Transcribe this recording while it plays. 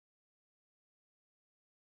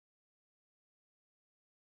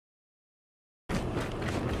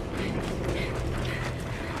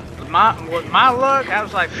with my luck, I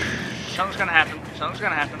was like, something's gonna happen. Something's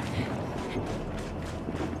gonna happen.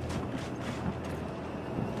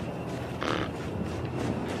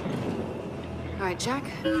 All right, Jack.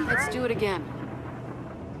 Let's do it again.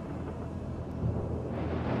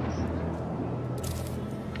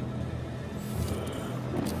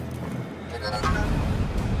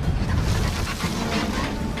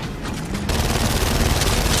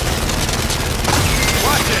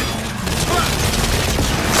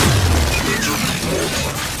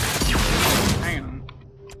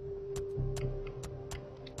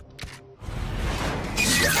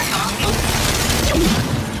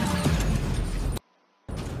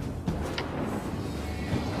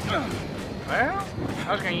 Well,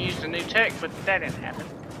 I was gonna use the new tech, but that didn't happen.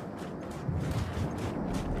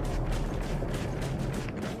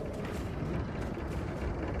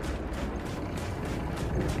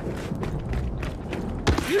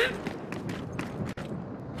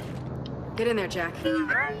 Get in there, Jack.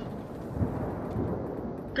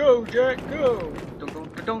 Go, Jack, go! Dun dun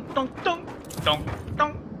dun dun dun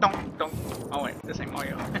dun dun dun. Oh wait, this ain't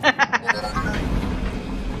Mario.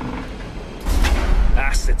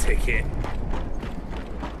 That's the ticket.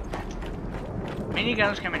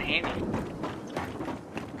 Miniguns come in handy.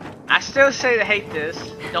 I still say to hate this.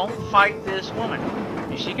 Don't fight this woman.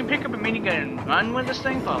 If she can pick up a minigun and run with this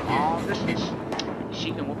thing for a long distance,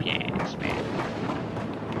 she can whoop your ass, man.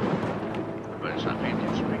 But it's not paying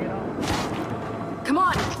attention to me at all. Come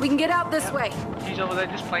on, we can get out this way. He's over there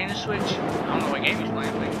just playing the Switch. I don't know what game he's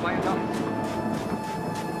playing, but he's playing something.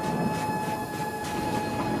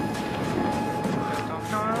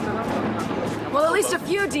 Well, at least a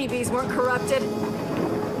few DBs weren't corrupted.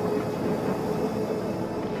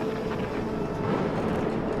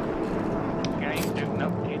 Yeah, you do.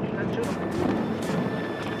 Nope, can't do that to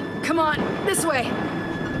him. Come on, this way.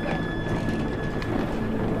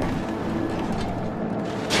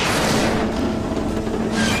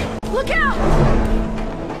 Look out!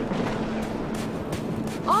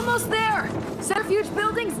 Almost there! Centrifuge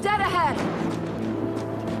building's dead ahead.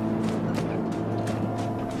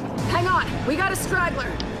 Hang on, we got a straggler.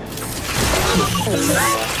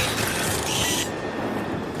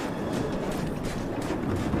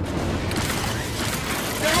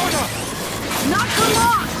 Not for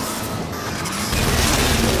long!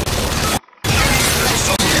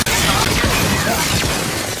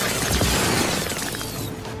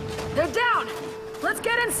 They're down! Let's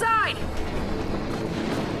get inside!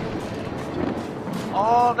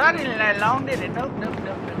 Oh, that didn't last long, did it? Nope, nope,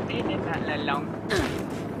 nope, nope. It did not last long.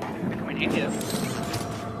 Come in here.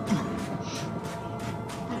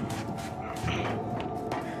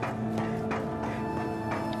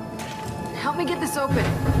 Help me get this open.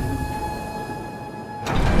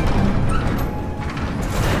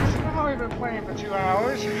 I've only been playing for 2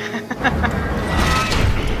 hours.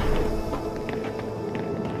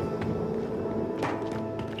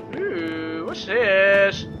 Ooh, what's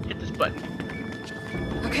this? Hit this button.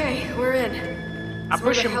 Okay, we're in. I'm So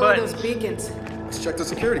where the pushing hell are buttons. those beacons? Let's check the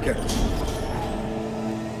security cameras.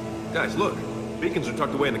 Guys, look. Beacons are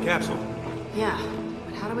tucked away in the capsule. Yeah,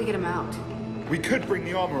 but how do we get them out? We could bring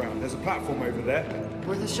the arm around. There's a platform over there.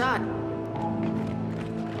 Worth a shot.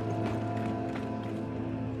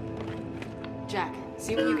 Jack,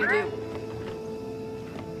 see what you can do.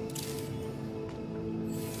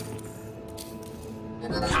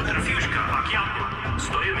 Centrifuge Kapakian.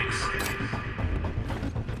 Stoimix.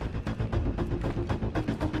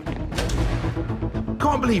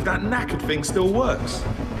 Can't believe that knackered thing still works.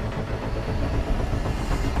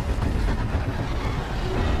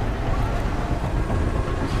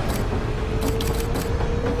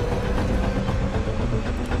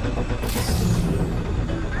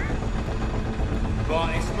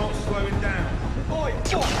 But it's not slowing down. Boy,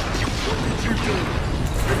 what did you do?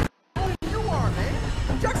 Oh, you are, man.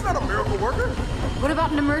 Jack's not a miracle worker. What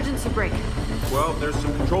about an emergency brake? Well, there's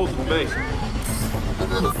some controls at the base.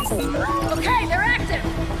 Okay, they're active!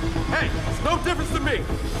 Hey, it's no difference to me.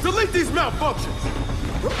 Delete these malfunctions.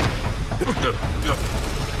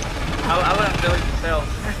 I let him delete himself.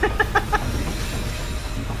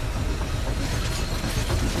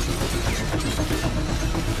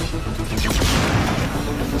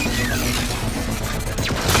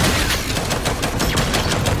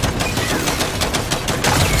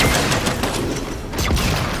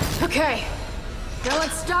 Okay, now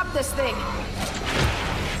let's stop this thing.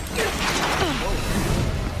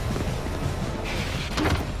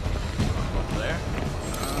 There.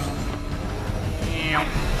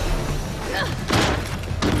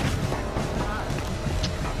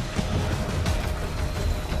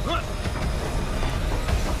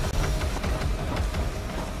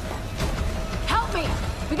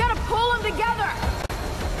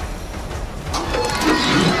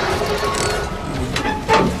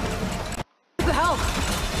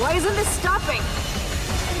 isn't this stopping?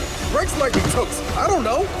 Brakes might be toast. I don't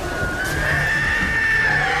know.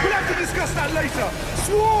 We'll have to discuss that later.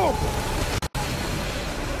 Swarm!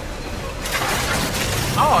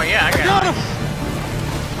 Oh yeah, I got him.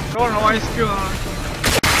 Don't know why he's gone.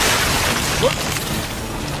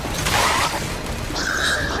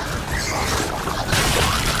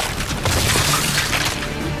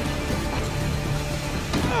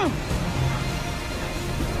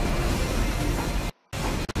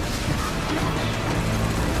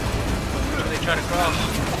 They try to cross.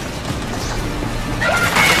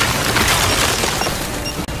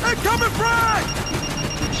 Hey, coming, Frank!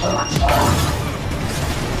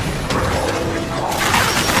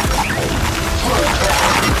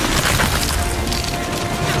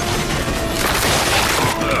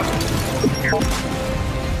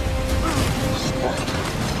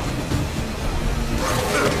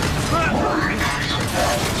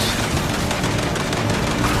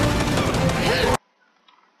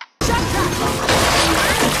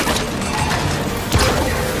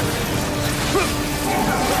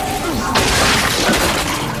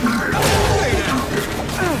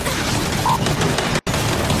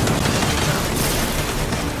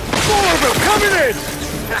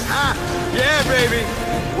 Yeah, baby.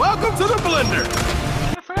 Welcome to the blender.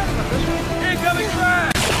 I forgot about this one. Incoming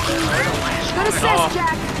trash. Good assist,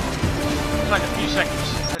 Jack. It's like a few seconds.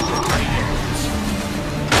 That's it right here.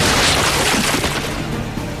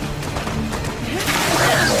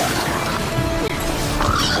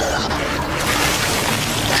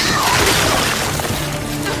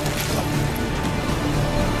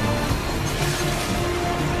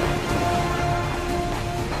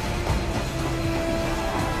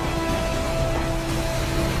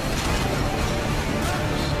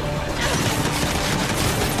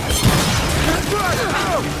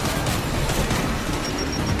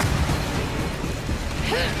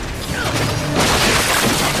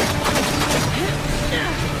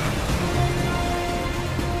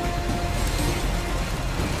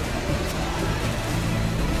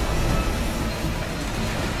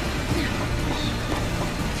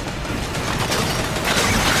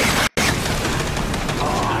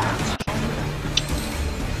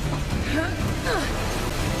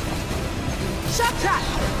 Shock trap.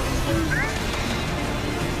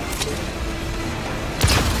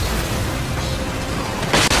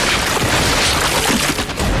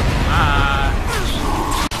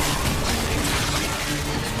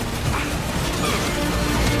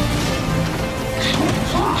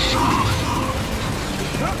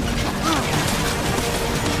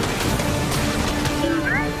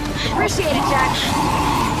 Appreciate it, Jack.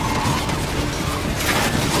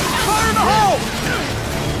 Fire in the hole!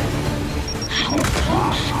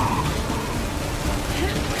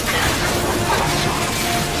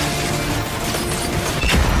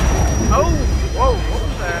 Oh, whoa, what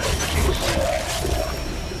was that?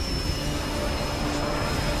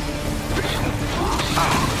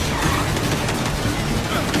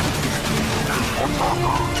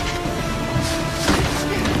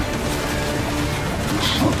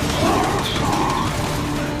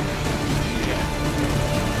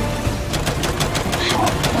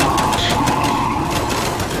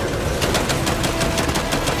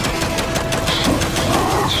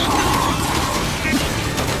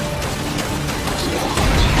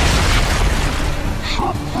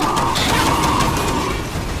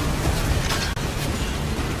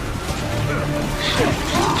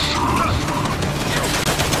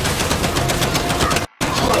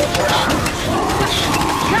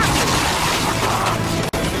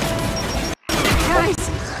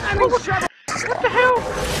 What the hell?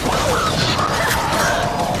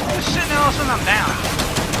 Just sitting there all of a sudden I'm down.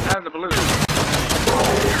 Out of the blue.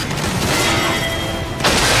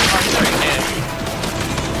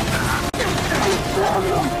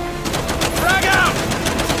 Drag out!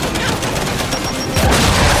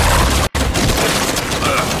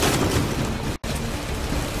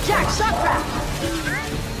 Jack, shock trap.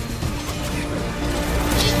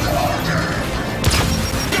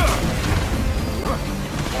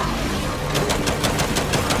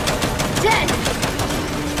 Dead.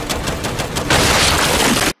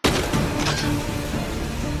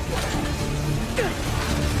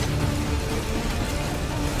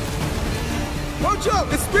 Watch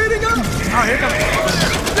up! It's speeding up! Oh, here comes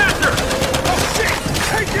Snatcher! Oh shit!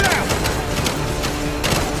 Take it out!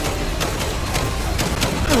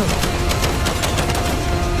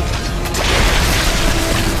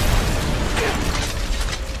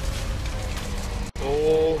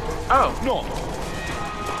 Oh, No.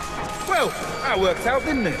 Well, that worked out,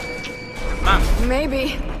 didn't it? man.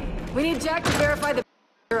 Maybe. We need Jack to verify the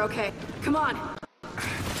you're okay. Come on.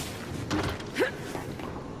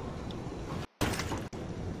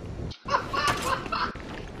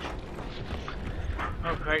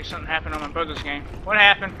 great. Something happened on my brother's game. What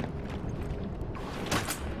happened?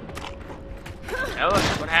 Tell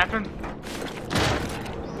us what happened.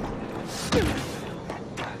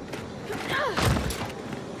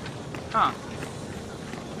 Huh.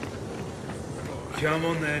 Come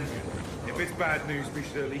on then. If it's bad news, we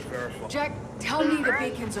should at least verify. Jack, tell me the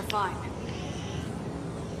beacons are fine.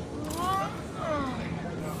 Oh,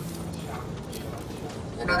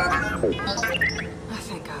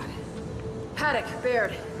 thank God. Paddock,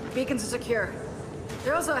 Baird, beacons are secure.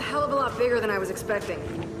 They're also a hell of a lot bigger than I was expecting.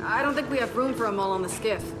 I don't think we have room for them all on the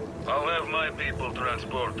skiff. I'll have my people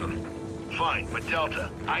transport them. Fine, but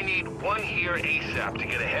Delta, I need one here ASAP to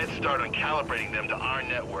get a head start on calibrating them to our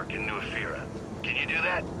network in New Ephyra. Can you do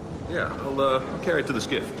that? Yeah, I'll carry it to the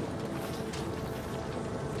skiff.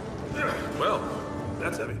 Well,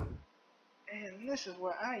 that's heavy. And this is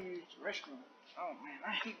where I use the restroom. Oh man,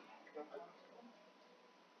 I hate that.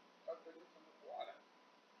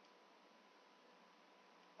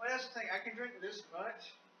 Well, that's the thing. I can drink this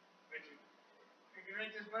much. I can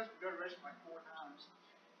drink this much, but go to the restroom like 4 times.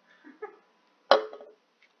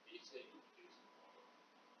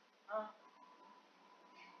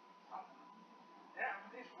 Yeah,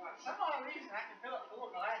 this one. Some odd reason I can fill up 4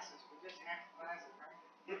 glasses with just half the glasses, right?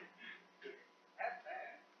 That's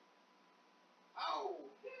bad. Oh,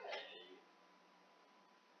 yay!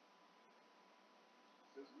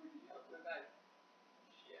 This is really up to that.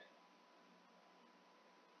 Shit.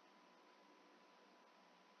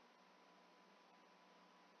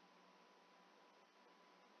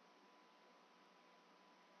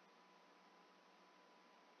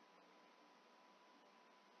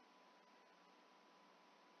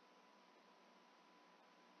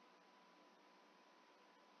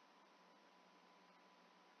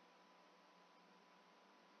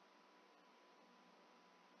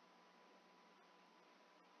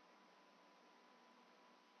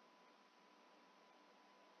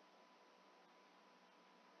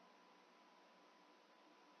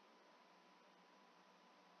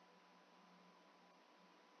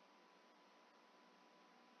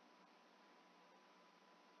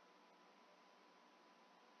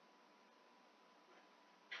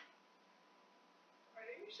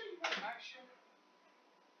 You sure you got a night shift?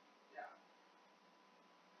 Yeah.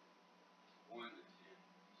 1 to 10.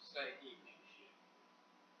 Say evening shift.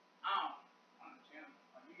 Oh, 1 to 10.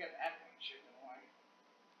 Well, you got the afternoon shift in the way.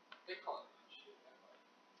 They call it night shift that way.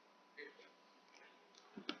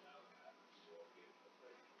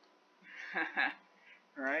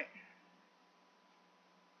 Right.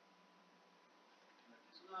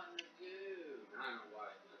 It's nothing to do. I don't know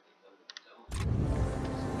why.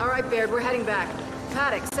 All right, Baird, we're heading back.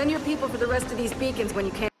 Paddock, send your people for the rest of these beacons when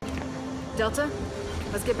you can. Delta,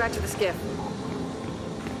 let's get back to the skiff.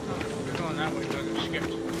 We're going that way, to the skiff.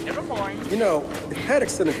 Never mind. You know, if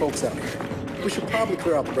Paddock's sending folks out here, we should probably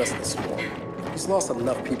clear out the rest of the swarm. He's lost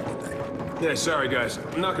enough people today. Yeah, sorry guys.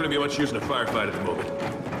 I'm not going to be much use in a firefight at the moment.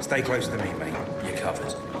 Stay close to me, mate. You're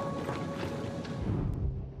covered.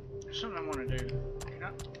 There's something I want to do. Can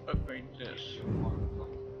I upgrade this?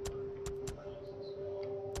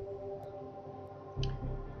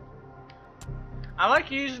 I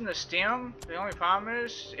like using the stem. The only problem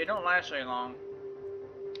is it don't last very long.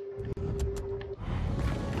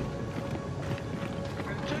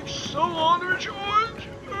 It takes so long to recharge.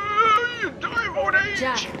 You die of old age.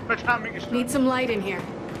 Jack, by the time it gets need some light in here.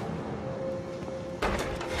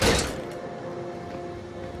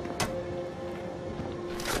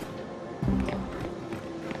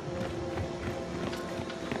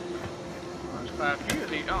 There's quite a few of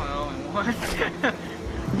these. Oh, no, only one.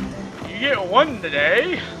 You get one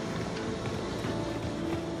today.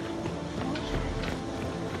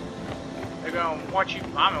 They're gonna watch you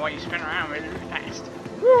vomit while you spin around really fast.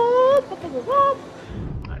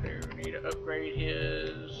 I do need to upgrade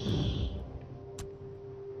his.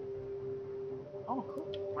 Oh,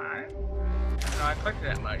 cool. Alright. I didn't know I collected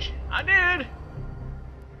that much. I did!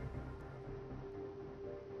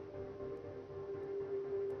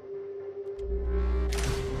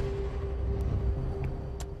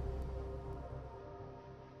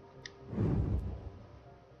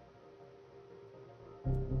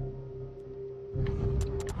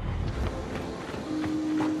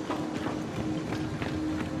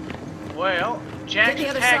 Well, Jack's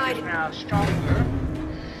attack is now stronger,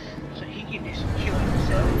 so he can do some killing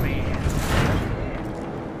himself, man.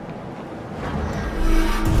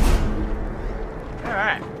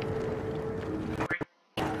 Alright.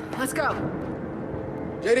 Let's go.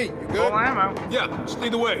 JD, you good? Full ammo. Yeah, just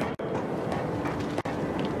lead the way.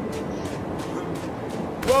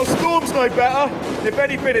 Well, Storm's no better. If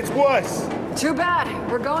anything, it's worse. Too bad.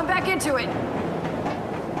 We're going back into it.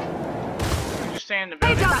 stay in the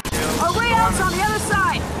building until Our way out's on the other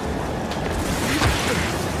side!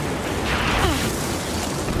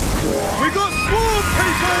 We got swarm,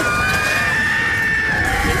 people!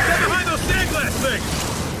 Get behind those sand glass things!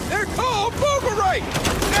 They're called Boomerang!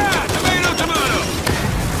 Yeah, tomato!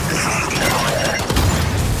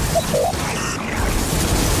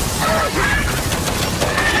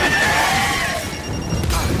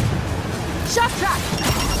 Shock track!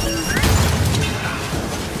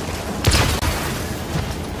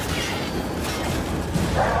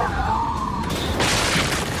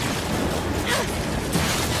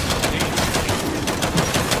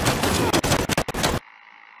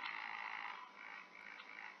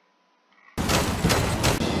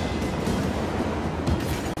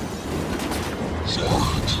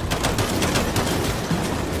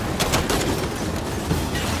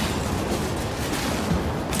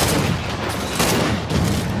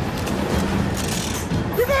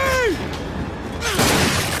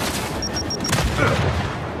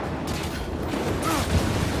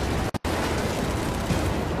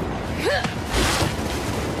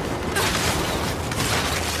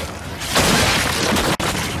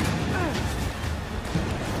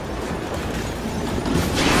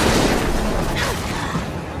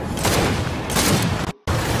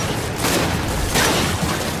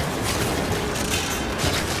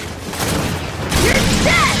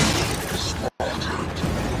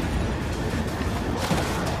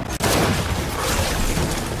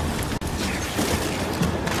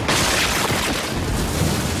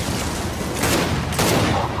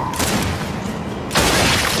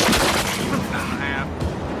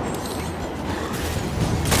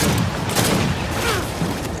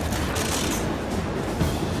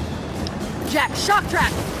 Jack, shock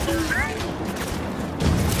track!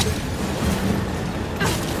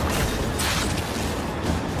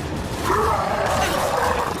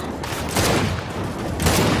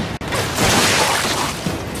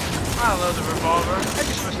 I love the revolver. I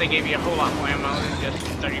just wish they gave you a whole lot more ammo than just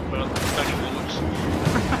 30 bullets.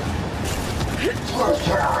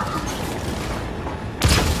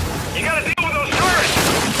 You gotta deal with those turrets!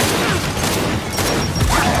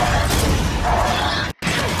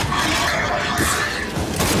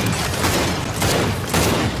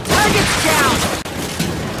 Target's down!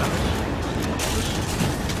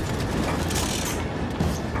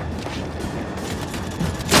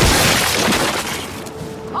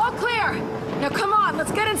 All clear! Now come on,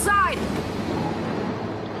 let's get inside!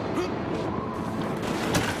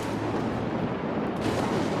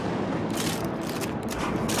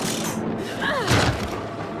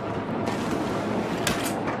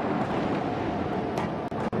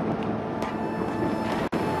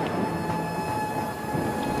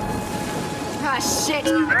 Ah, shit!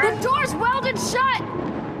 The door's welded shut!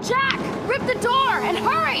 Jack, rip the door and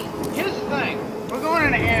hurry! Here's the thing. We're going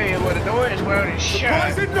in an area where the door is welded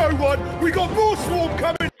shut. Surprising no one! We got more swarm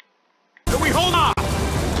coming! Can we hold up?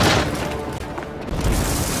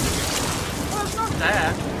 Well, it's not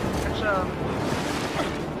that. It's,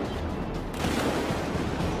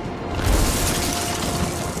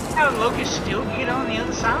 how did Locust still get on the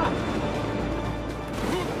other side?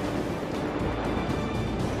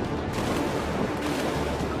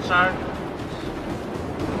 Sorry.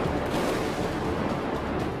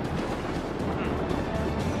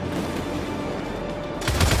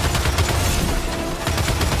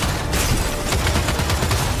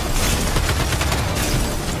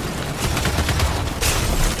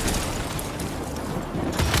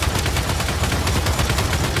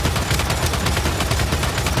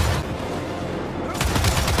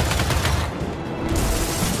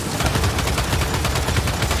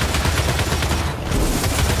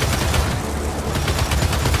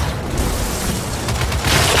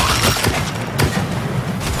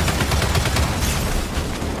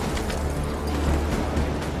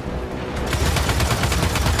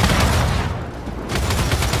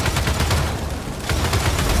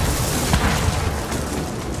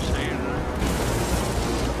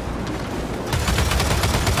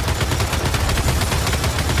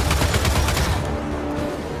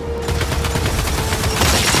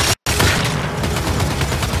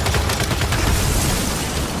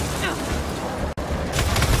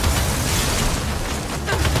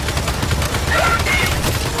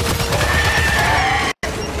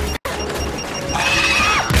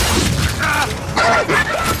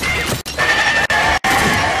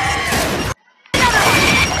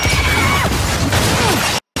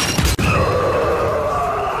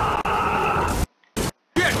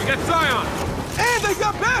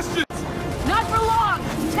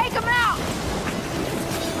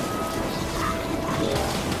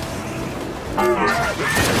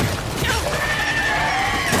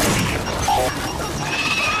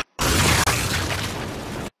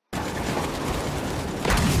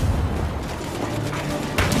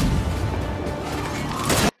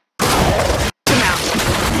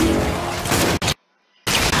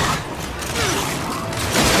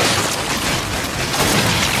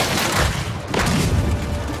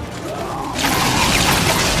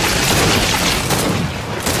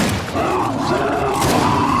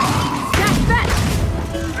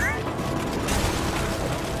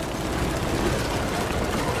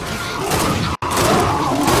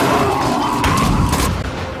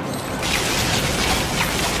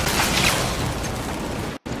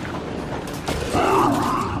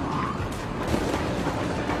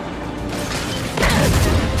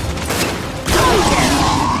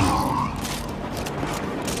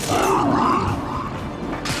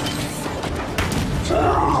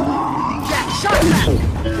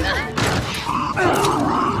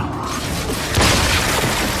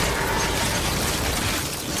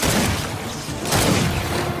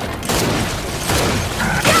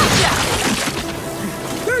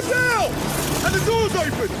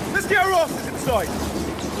 get our asses inside!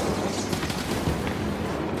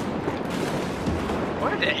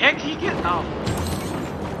 Where the heck did he get? Oh.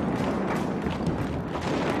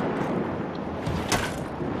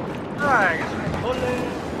 Alright, I guess we're pulling.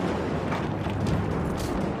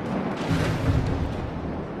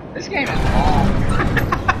 This game is long.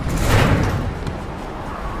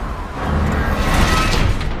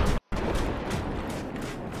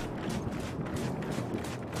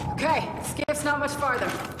 Okay, skiff's not much farther.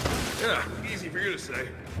 Yeah, easy for you to say.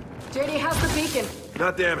 JD, how's the beacon?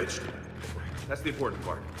 Not damaged. That's the important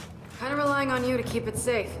part. Kinda relying on you to keep it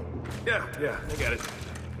safe. Yeah, I get it.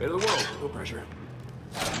 End of the world, no pressure.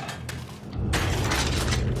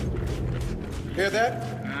 Hear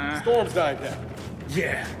that? Storm's dying down.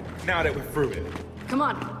 Yeah, now that we're through it. Come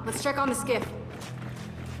on, let's check on the skiff.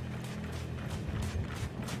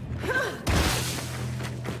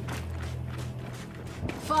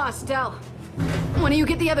 Foss, Del. When do you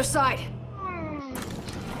get the other side?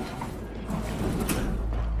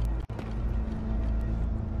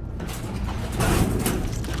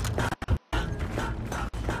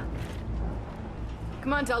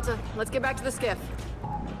 Come on, Delta. Let's get back to the skiff.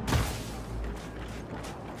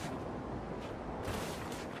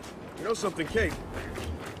 You know something, Kate?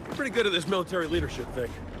 You're pretty good at this military leadership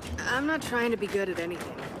thing. I'm not trying to be good at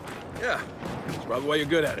anything. Yeah, that's probably why you're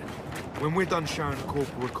good at it. When we're done showing the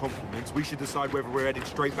corporal compliments, we should decide whether we're heading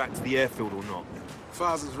straight back to the airfield or not.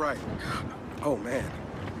 Foz is right. Oh, man.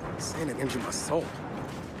 Saying it injured my soul.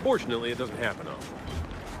 Fortunately, it doesn't happen often.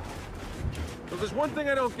 But there's one thing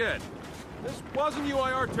I don't get. This wasn't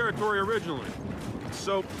UIR territory originally.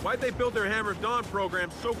 So why'd they build their Hammer of Dawn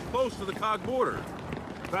program so close to the COG border?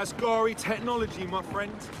 That's Gari technology, my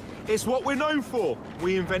friend. It's what we're known for.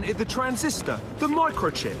 We invented the transistor, the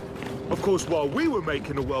microchip. Of course, while we were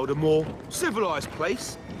making the world a more civilized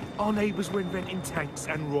place, our neighbors were inventing tanks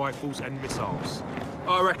and rifles and missiles.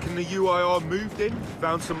 I reckon the UIR moved in,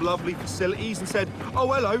 found some lovely facilities and said,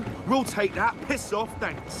 oh, hello, we'll take that, piss off,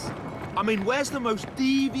 thanks. I mean, where's the most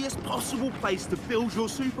devious possible place to build your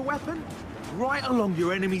super weapon? Right along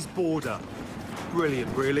your enemy's border.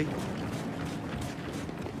 Brilliant, really.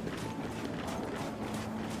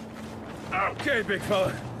 Okay, big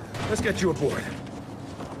fella. Let's get you aboard.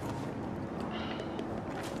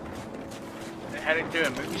 They had to do a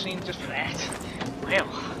movie scene just for that. Well.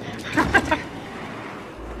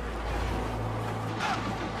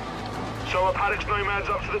 So are Paddock's nomads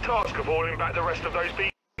up to the task of hauling back the rest of those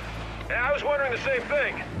beasts? Yeah, I was wondering the same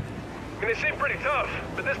thing. I mean, they seem pretty tough,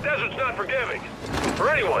 but this desert's not forgiving. For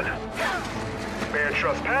anyone. Baird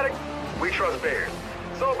trusts Paddock, we trust Baird.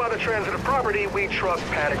 So by the transitive property, we trust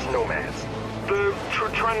Paddock's nomads. The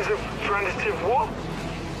transitive what?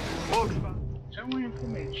 Is there one for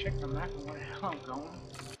me to check the map and where the hell I'm going?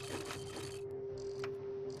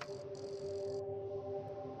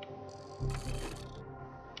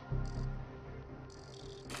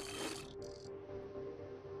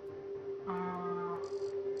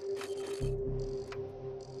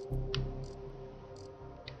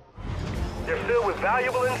 They're filled with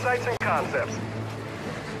valuable insights and concepts.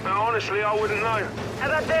 Now, honestly, I wouldn't know. How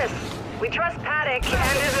about this? We trust Paddock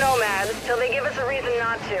and his nomads till they give us a reason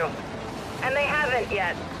not to. And they haven't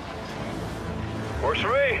yet. Works for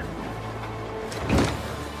me.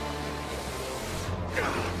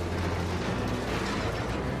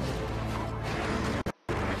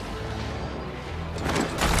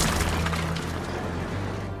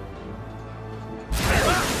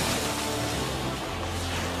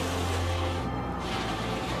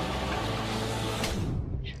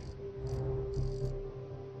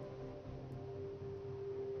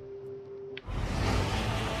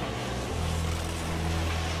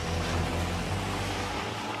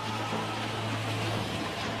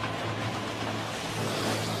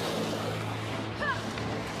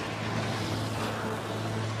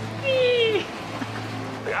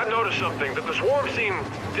 I noticed something, that the swarm seemed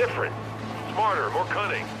different. Smarter, more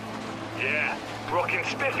cunning. Yeah, rocking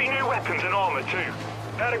spiffy new weapons and armor, too.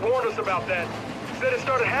 Paddock warned us about that. Said it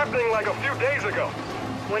started happening like a few days ago.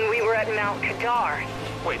 When we were at Mount Kadar.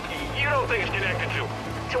 Wait, you don't think it's connected to...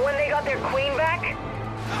 To when they got their queen back?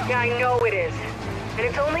 Yeah, I know it is. And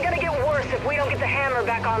it's only gonna get worse if we don't get the hammer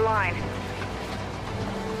back online.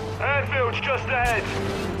 Anfield's just ahead.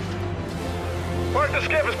 Park the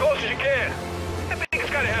skiff as close as you can. That thing is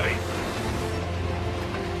kind of heavy.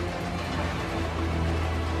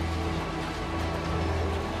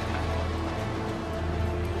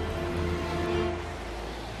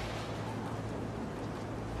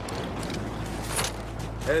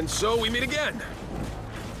 And so we meet again.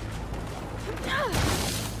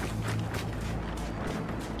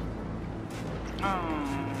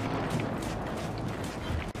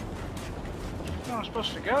 where I'm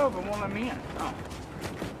supposed to go, but won't let me in. Oh.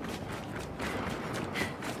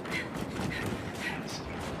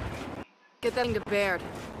 Get that thing to Baird.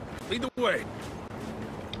 Lead the way.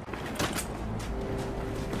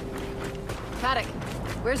 Paddock,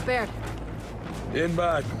 where's Baird? In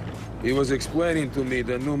back. He was explaining to me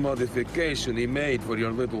the new modification he made for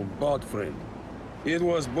your little bot friend. It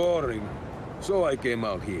was boring, so I came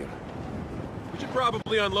out here. We should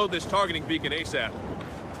probably unload this targeting beacon ASAP.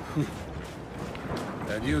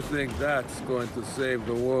 And you think that's going to save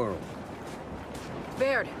the world?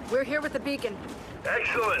 Baird, we're here with the beacon.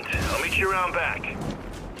 Excellent. I'll meet you around back.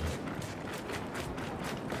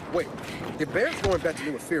 Wait, if Baird's going back to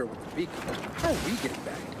New Afira with the beacon, how are we getting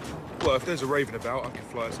back? Well, if there's a Raven about, I can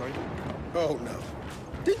fly us home. Oh, no.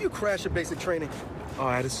 Didn't you crash at basic training?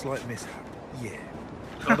 I had a slight mishap. Yeah.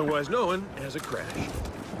 Otherwise known as a crash.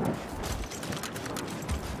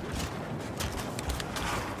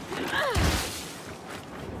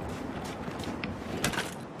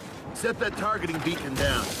 Set that targeting beacon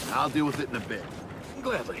down. I'll deal with it in a bit.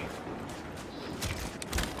 Gladly.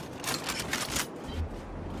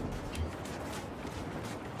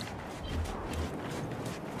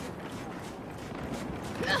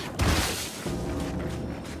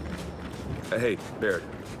 Hey, Baird.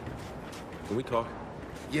 Can we talk?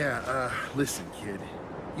 Yeah, listen, kid.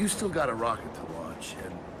 You still got a rocket to launch,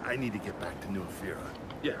 and I need to get back to New Afira.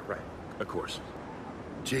 Yeah, right. Of course.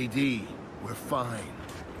 JD, we're fine.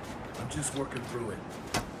 I'm just working through it.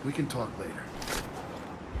 We can talk later.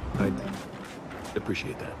 I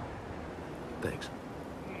appreciate that. Thanks.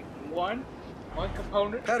 One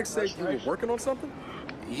component. Paddock said you were working on something?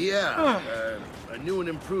 Yeah, a new and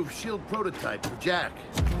improved shield prototype for Jack.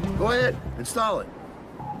 Go ahead, install it.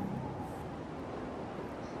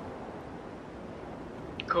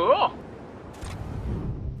 Cool.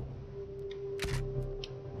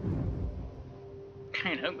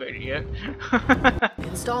 Can't upgrade it yet.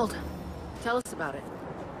 Installed. Tell us about it.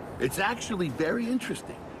 It's actually very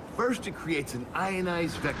interesting. First, it creates an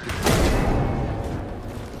ionized vector.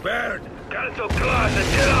 Baird, cancel class and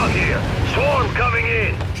get out here. Swarm coming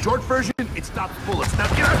in. Short version, it stops bullets. Now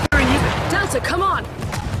get out here and use it. Delta, come on!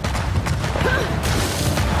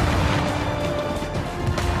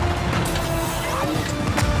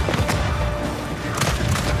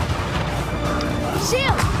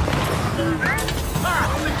 Shield!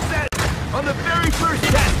 Success! On the very first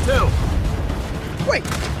test, too! Wait,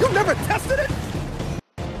 you never tested it?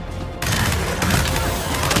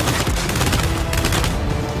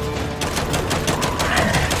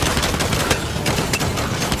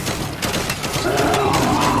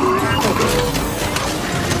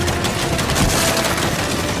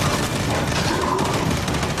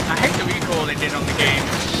 I hate the recoil they did on the game.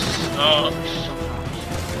 Oh,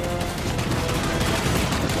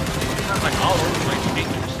 it's not like all over the place. You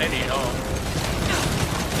didn't keep steady at all.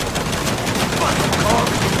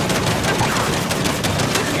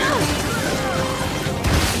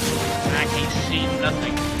 I can't see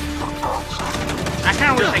nothing. I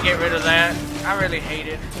kind of wish they get rid of that. I really hate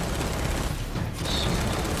it.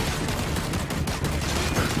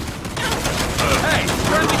 Hey,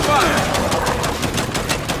 friendly fire!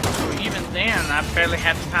 Even then, I barely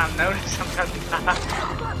had the time to notice I'm about to die.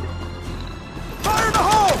 Fire in the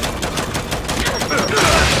hole!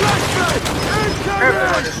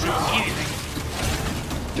 Everyone is doing anything.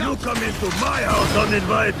 You come into my house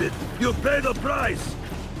uninvited. You pay the price.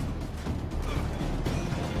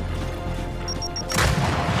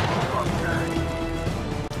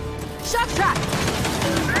 Shock trap!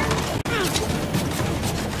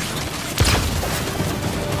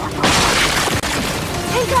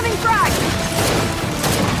 Incoming frag!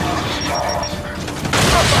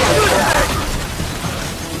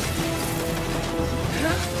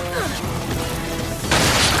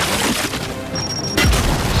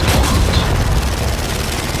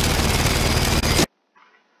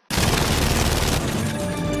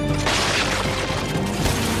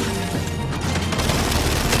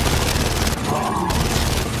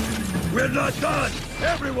 We're not done.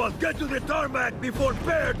 Everyone, get to the tarmac before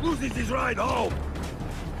Baird loses his ride home.